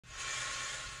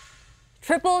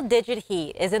Triple-digit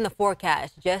heat is in the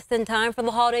forecast just in time for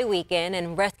the holiday weekend,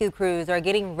 and rescue crews are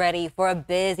getting ready for a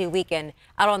busy weekend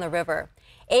out on the river.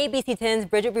 ABC 10's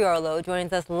Bridget Briorlo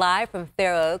joins us live from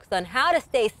Fair Oaks on how to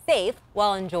stay safe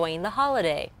while enjoying the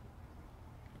holiday.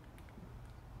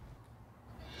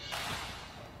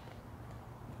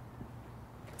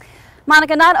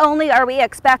 Monica, not only are we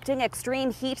expecting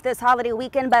extreme heat this holiday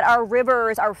weekend, but our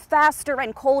rivers are faster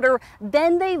and colder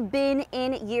than they've been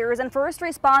in years. And first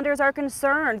responders are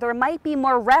concerned there might be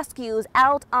more rescues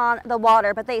out on the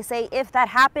water. But they say if that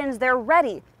happens, they're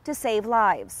ready to save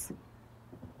lives.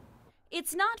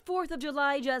 It's not 4th of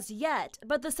July just yet,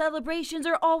 but the celebrations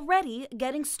are already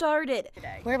getting started.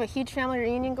 We have a huge family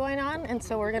reunion going on, and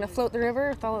so we're going to float the river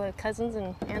with all the cousins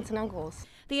and aunts and uncles.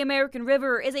 The American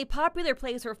River is a popular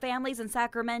place for families in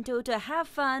Sacramento to have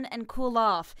fun and cool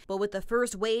off. But with the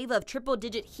first wave of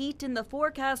triple-digit heat in the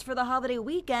forecast for the holiday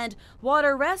weekend,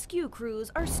 water rescue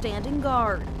crews are standing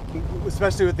guard.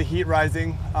 Especially with the heat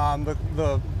rising,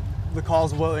 the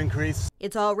calls will increase.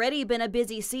 It's already been a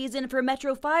busy season for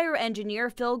Metro Fire engineer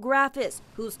Phil Graffis,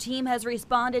 whose team has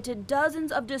responded to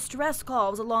dozens of distress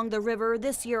calls along the river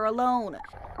this year alone.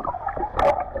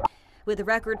 With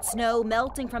record snow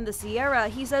melting from the Sierra,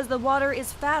 he says the water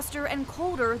is faster and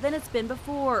colder than it's been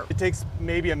before. It takes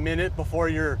maybe a minute before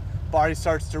your body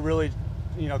starts to really,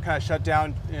 kind of shut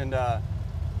down and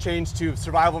change to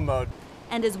survival mode.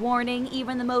 And is warning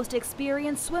even the most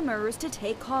experienced swimmers to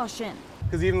take caution.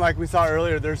 Because even like we saw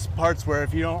earlier, there's parts where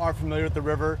if you aren't familiar with the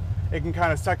river, it can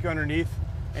kind of suck you underneath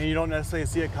and you don't necessarily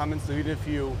see it coming. So even if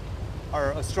you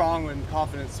are a strong and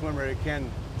confident swimmer, it can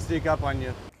sneak up on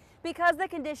you. Because the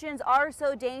conditions are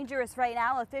so dangerous right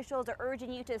now, officials are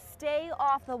urging you to stay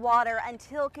off the water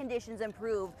until conditions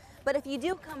improve. But if you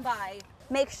do come by,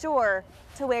 make sure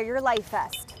to wear your life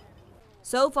vest.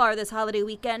 So far this holiday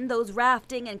weekend, those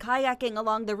rafting and kayaking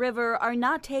along the river are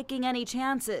not taking any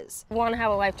chances. You want to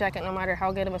have a life jacket no matter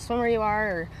how good of a swimmer you are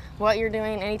or what you're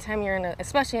doing anytime you're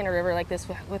especially in a river like this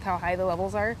with how high the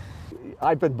levels are.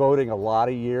 I've been boating a lot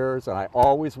of years and I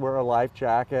always wear a life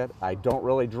jacket. I don't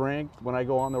really drink when I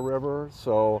go on the river,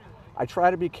 so I try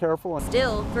to be careful.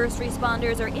 Still, first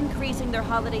responders are increasing their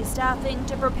holiday staffing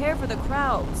to prepare for the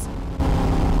crowds,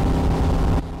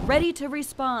 ready to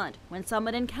respond when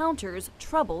someone encounters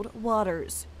troubled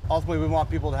waters. Ultimately, we want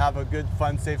people to have a good,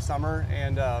 fun, safe summer,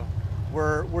 and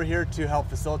we're here to help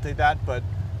facilitate that. But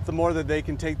the more that they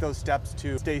can take those steps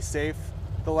to stay safe,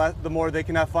 the more they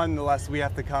can have fun, the less we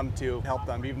have to come to help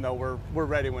them, even though we're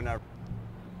ready whenever.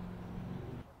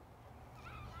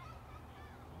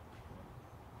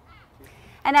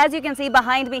 And as you can see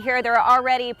behind me here, there are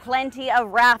already plenty of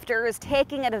rafters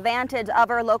taking advantage of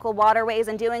our local waterways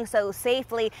and doing so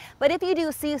safely. But if you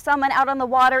do see someone out on the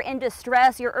water in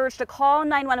distress, you're urged to call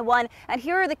 911. And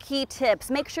here are the key tips.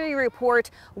 Make sure you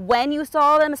report when you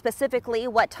saw them, specifically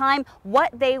what time, what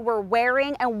they were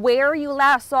wearing, and where you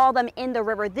last saw them in the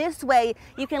river. This way,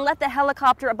 you can let the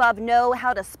helicopter above know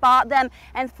how to spot them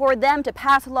and for them to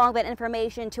pass along that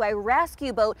information to a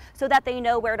rescue boat so that they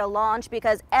know where to launch,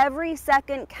 because every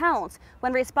second counts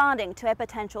when responding to a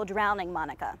potential drowning,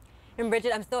 Monica. And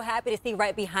Bridget, I'm so happy to see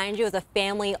right behind you is a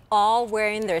family all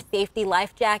wearing their safety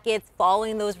life jackets,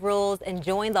 following those rules,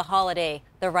 enjoying the holiday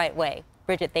the right way.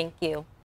 Bridget, thank you.